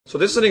So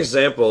this is an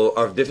example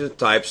of different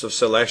types of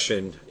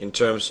selection in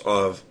terms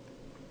of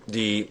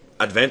the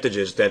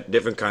advantages that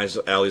different kinds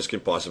of alleles can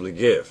possibly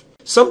give.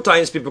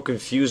 Sometimes people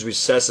confuse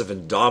recessive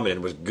and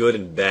dominant with good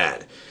and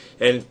bad.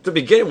 And to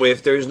begin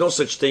with, there is no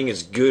such thing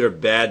as good or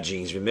bad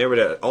genes. Remember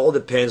that it all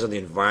depends on the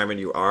environment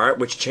you are,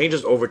 which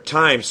changes over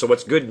time. So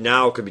what's good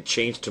now could be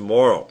changed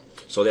tomorrow.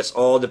 So that's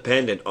all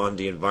dependent on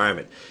the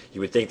environment. You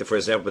would think that, for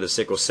example, the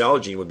sickle cell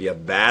gene would be a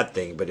bad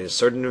thing, but in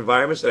certain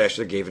environments, it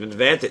actually gave an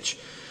advantage.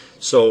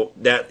 So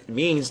that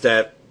means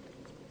that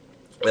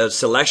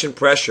selection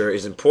pressure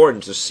is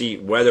important to see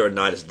whether or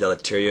not it's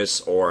deleterious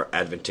or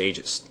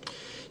advantageous.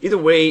 Either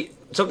way,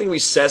 something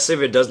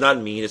recessive, it does not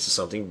mean it's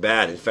something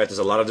bad. In fact, there's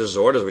a lot of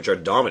disorders which are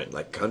dominant,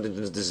 like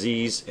Huntington's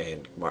disease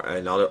and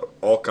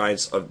all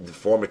kinds of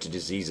deformity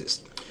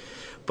diseases.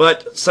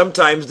 But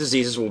sometimes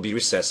diseases will be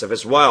recessive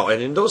as well.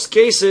 And in those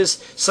cases,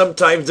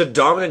 sometimes the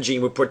dominant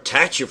gene will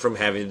protect you from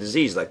having the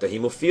disease. Like the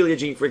hemophilia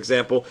gene, for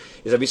example,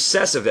 is a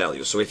recessive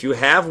allele. So if you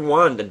have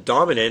one, the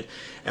dominant,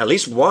 at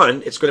least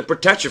one, it's going to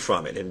protect you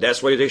from it. And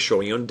that's what they're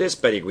showing you on this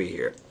pedigree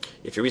here.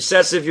 If you're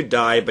recessive, you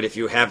die. But if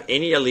you have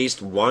at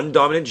least one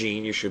dominant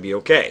gene, you should be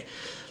okay.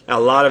 Now,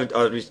 a lot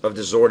of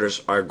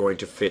disorders are going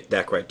to fit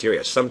that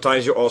criteria.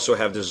 Sometimes you also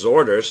have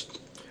disorders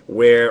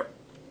where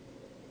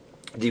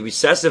the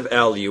recessive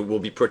allele will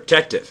be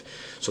protective.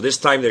 So this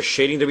time they're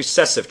shading the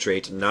recessive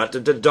trait, not the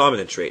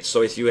dominant trait.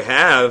 So if you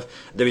have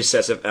the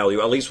recessive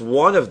allele, at least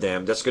one of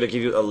them, that's going to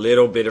give you a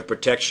little bit of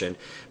protection.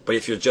 But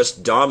if you're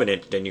just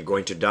dominant, then you're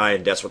going to die.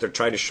 And that's what they're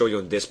trying to show you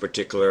in this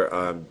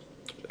particular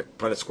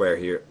Punnett square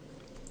here,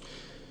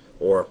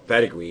 or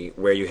pedigree,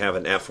 where you have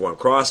an F1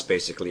 cross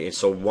basically. And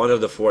so one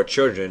of the four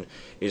children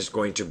is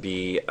going to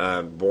be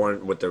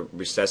born with the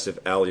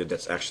recessive allele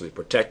that's actually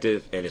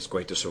protective, and it's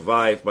going to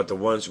survive. But the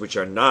ones which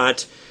are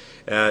not,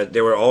 they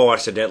were all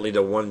accidentally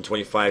the 1 in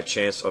 25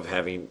 chance of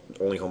having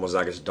only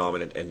homozygous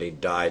dominant, and they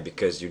die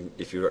because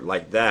if you're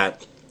like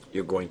that,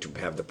 you're going to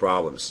have the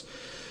problems.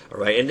 All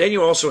right, and then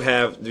you also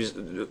have these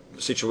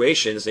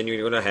situations, and you're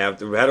going to have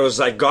the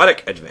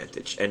Rattle-Zygotic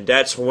advantage, and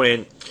that's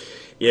when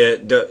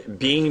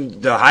being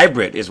the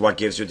hybrid is what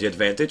gives you the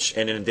advantage.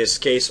 And in this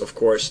case, of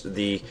course,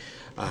 the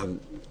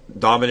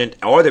dominant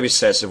or the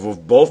recessive will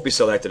both be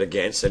selected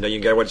against, and then you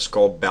get what is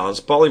called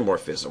balanced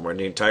polymorphism, where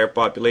the entire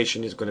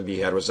population is going to be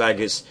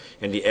heterozygous,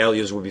 and the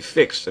alleles will be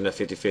fixed in a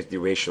 50-50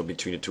 ratio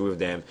between the two of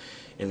them,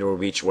 and they will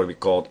reach what we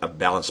call a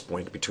balance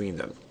point between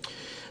them.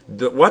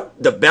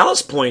 The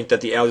balance point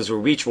that the alleles will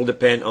reach will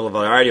depend on a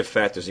variety of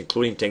factors,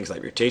 including things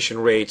like mutation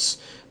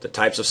rates, the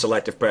types of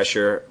selective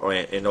pressure,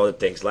 and other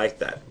things like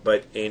that.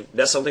 But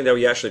that's something that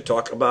we actually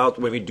talk about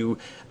when we do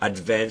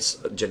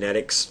advanced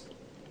genetics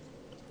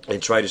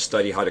and try to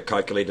study how to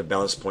calculate the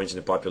balance points in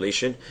the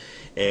population.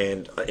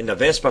 And in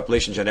advanced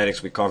population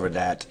genetics, we cover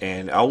that,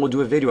 and I will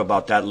do a video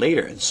about that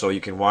later. And so you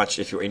can watch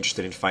if you're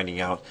interested in finding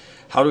out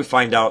how do we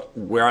find out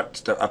where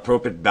the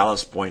appropriate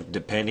balance point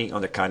depending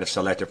on the kind of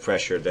selective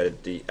pressure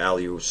that the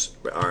alleles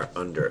are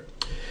under.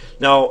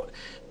 Now,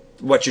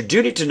 what you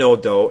do need to know,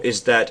 though,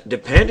 is that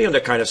depending on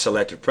the kind of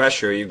selective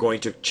pressure, you're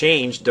going to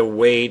change the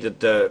way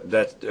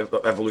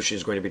that evolution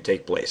is going to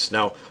take place.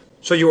 Now,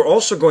 so you're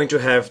also going to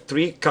have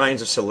three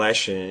kinds of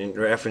selection in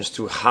reference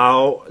to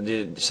how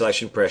the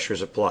selection pressure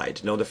is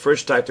applied. Now, the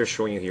first type they're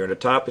showing you here on the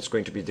top, it's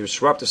going to be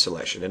disruptive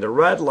selection. And the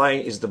red line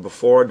is the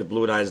before, the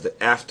blue line is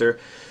the after.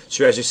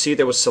 So as you see,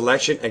 there was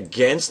selection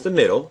against the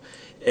middle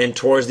and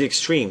towards the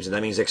extremes. And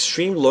that means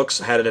extreme looks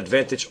had an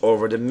advantage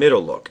over the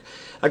middle look.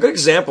 A good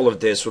example of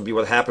this would be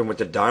what happened with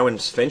the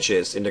Darwin's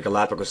finches in the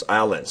Galapagos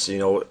Islands. You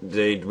know,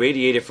 they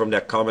radiated from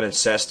that common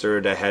ancestor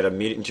that had an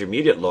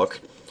intermediate look,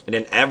 and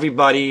then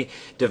everybody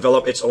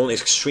developed its own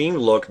extreme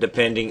look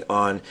depending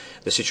on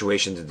the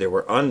situation that they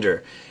were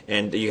under.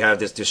 And you have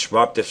this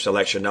disruptive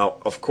selection. Now,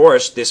 of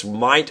course, this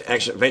might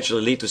actually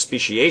eventually lead to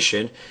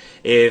speciation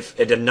if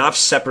enough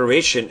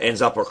separation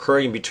ends up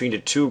occurring between the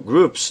two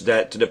groups,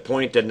 that to the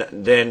point that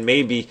then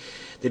maybe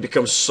they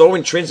become so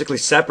intrinsically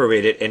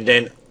separated, and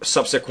then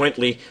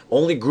subsequently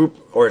only group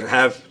or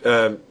have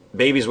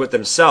babies with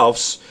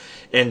themselves,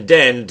 and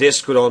then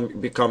this could only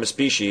become a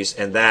species,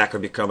 and that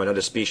could become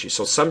another species.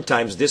 So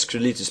sometimes this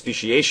could lead to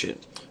speciation,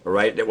 all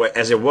right,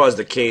 as it was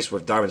the case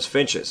with Darwin's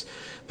finches.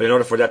 But in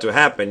order for that to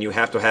happen, you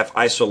have to have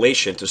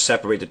isolation to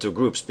separate the two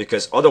groups,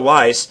 because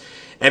otherwise,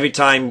 every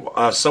time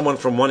someone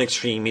from one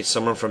extreme meets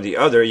someone from the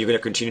other, you're going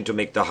to continue to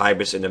make the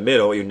hybrids in the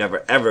middle. You're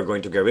never ever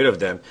going to get rid of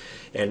them,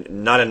 and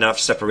not enough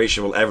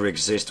separation will ever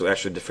exist to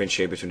actually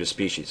differentiate between the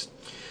species.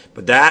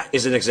 But that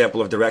is an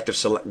example of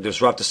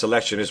disruptive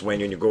selection, is when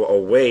you go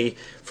away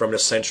from the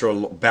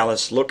central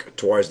balanced look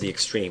towards the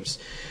extremes.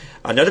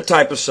 Another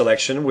type of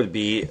selection would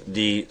be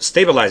the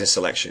stabilizing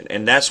selection,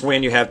 and that's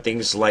when you have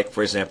things like,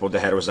 for example, the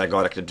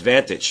heterozygotic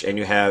advantage, and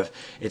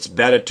it's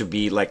better to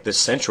be like the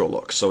central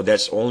look. So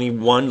that's only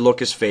one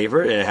look is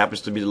favored, and it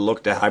happens to be the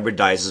look that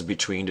hybridizes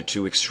between the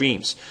two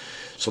extremes.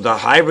 So the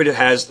hybrid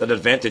has an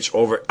advantage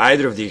over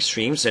either of the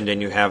extremes, and then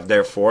you have,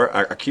 therefore,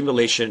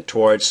 accumulation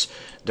towards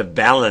the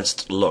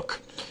balanced look.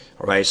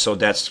 All right, so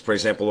that's, for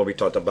example, what we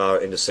talked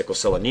about in the sickle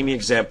cell anemia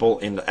example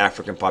in the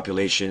African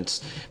populations,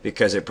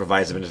 because it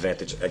provides them an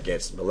advantage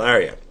against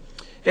malaria.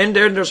 And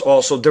then there's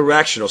also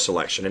directional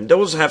selection, and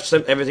those have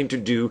everything to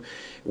do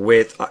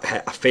with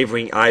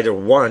favoring either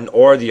one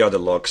or the other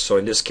look. So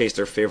in this case,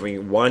 they're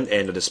favoring one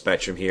end of the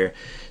spectrum here,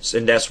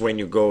 and that's when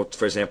you go,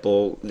 for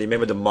example,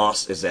 remember the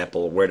moss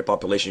example, where the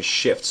population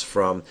shifts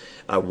from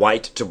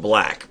white to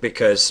black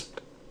because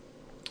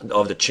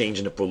of the change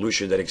in the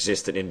pollution that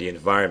existed in the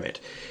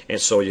environment.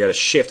 And so you got a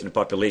shift in the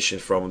population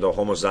from the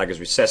homozygous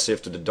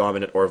recessive to the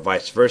dominant or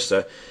vice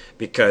versa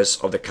because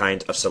of the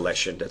kind of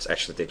selection that's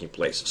actually taking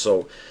place.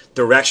 So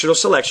directional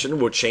selection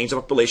will change the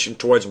population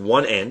towards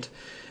one end.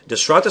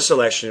 Disruptive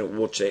selection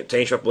will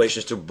change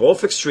populations to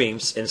both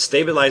extremes, and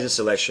stabilizing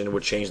selection will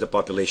change the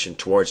population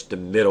towards the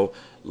middle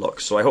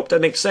look. So I hope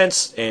that makes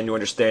sense and you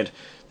understand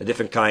the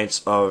different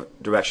kinds of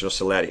directional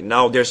selection.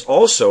 Now there's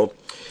also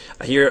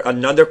here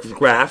another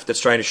graph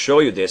that's trying to show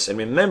you this, and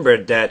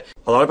remember that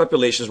a lot of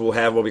populations will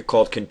have what we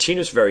call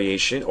continuous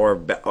variation or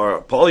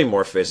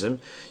polymorphism,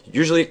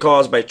 usually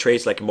caused by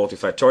traits like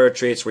multifactorial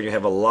traits where you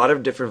have a lot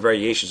of different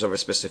variations of a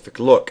specific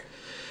look.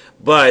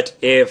 But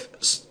if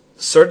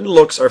certain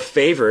looks are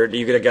favored,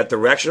 you're going to get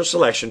directional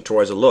selection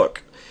towards a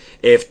look.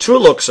 If two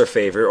looks are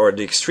favored, or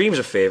the extremes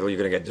are favored, you're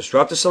going to get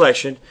disruptive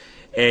selection,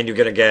 and you're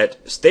going to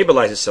get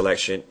stabilizing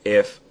selection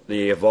if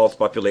the evolved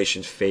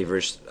population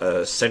favors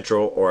a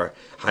central or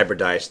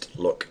hybridized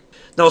look.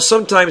 Now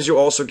sometimes you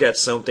also get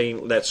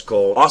something that's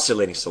called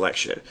oscillating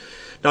selection.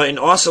 Now in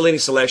oscillating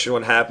selection,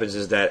 what happens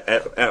is that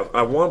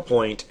at one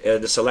point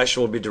the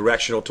selection will be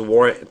directional to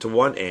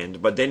one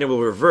end, but then it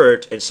will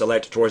revert and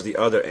select towards the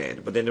other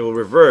end, but then it will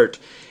revert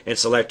and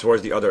select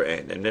towards the other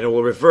end, and then it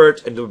will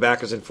revert and do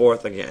backwards and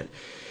forth again.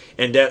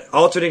 And that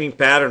alternating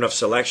pattern of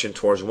selection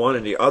towards one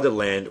and the other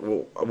land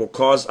will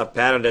cause a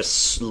pattern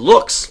that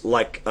looks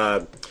like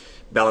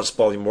balanced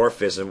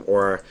polymorphism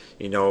or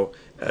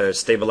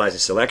stabilizing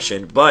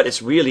selection, but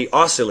it's really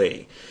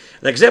oscillating.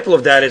 An example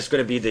of that is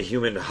going to be the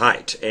human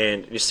height,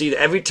 and you see that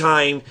every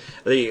time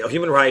the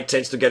human height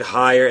tends to get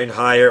higher and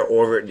higher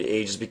over the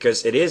ages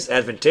because it is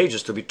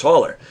advantageous to be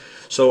taller.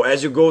 So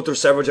as you go through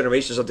several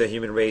generations of the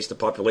human race, the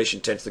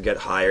population tends to get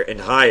higher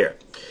and higher.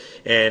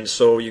 And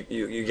so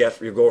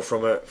you go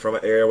from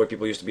an area where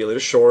people used to be a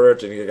little shorter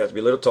to you got to be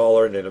a little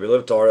taller, and then a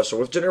little taller. So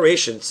with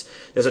generations,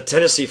 there's a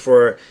tendency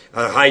for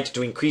height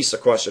to increase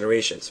across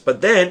generations. But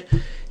then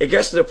it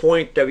gets to the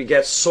point that we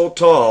get so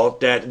tall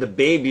that the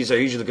babies are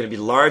usually going to be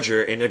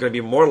larger, and they're going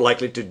to be more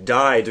likely to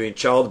die during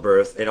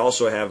childbirth, and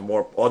also have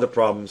more other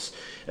problems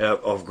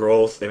of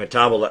growth and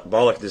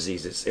metabolic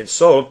diseases. And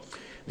so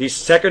these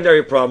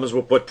secondary problems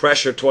will put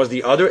pressure towards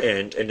the other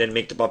end, and then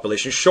make the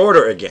population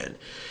shorter again.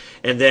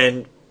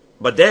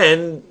 But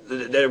then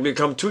they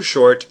become too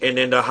short, and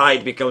then the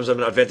height becomes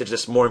an advantage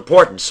that's more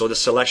important. So the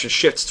selection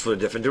shifts to a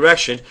different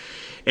direction.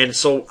 And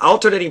so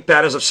alternating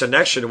patterns of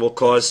selection will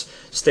cause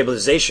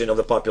stabilization of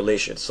the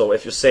population. So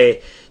if you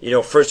say,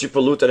 first you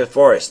polluted a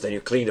forest, then you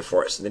clean the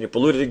forest, and then you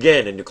pollute it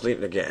again, and you clean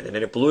it again, and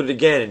then you pollute it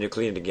again, and you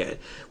clean it again.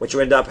 What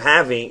you end up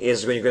having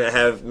is when you're going to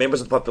have members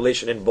of the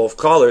population in both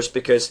colors,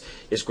 because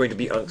it's going to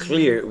be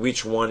unclear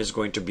which one is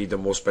going to be the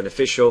most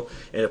beneficial,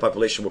 and the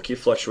population will keep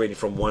fluctuating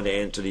from one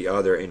end to the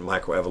other in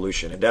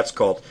microevolution. And that's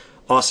called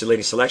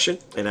oscillating selection,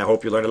 and I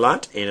hope you learned a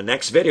lot. In the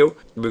next video,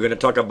 we're going to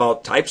talk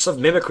about types of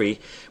mimicry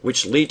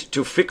which lead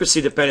to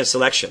frequency-dependent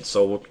selection.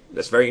 So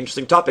that's a very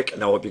interesting topic,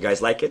 and I hope you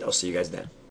guys like it. I'll see you guys then.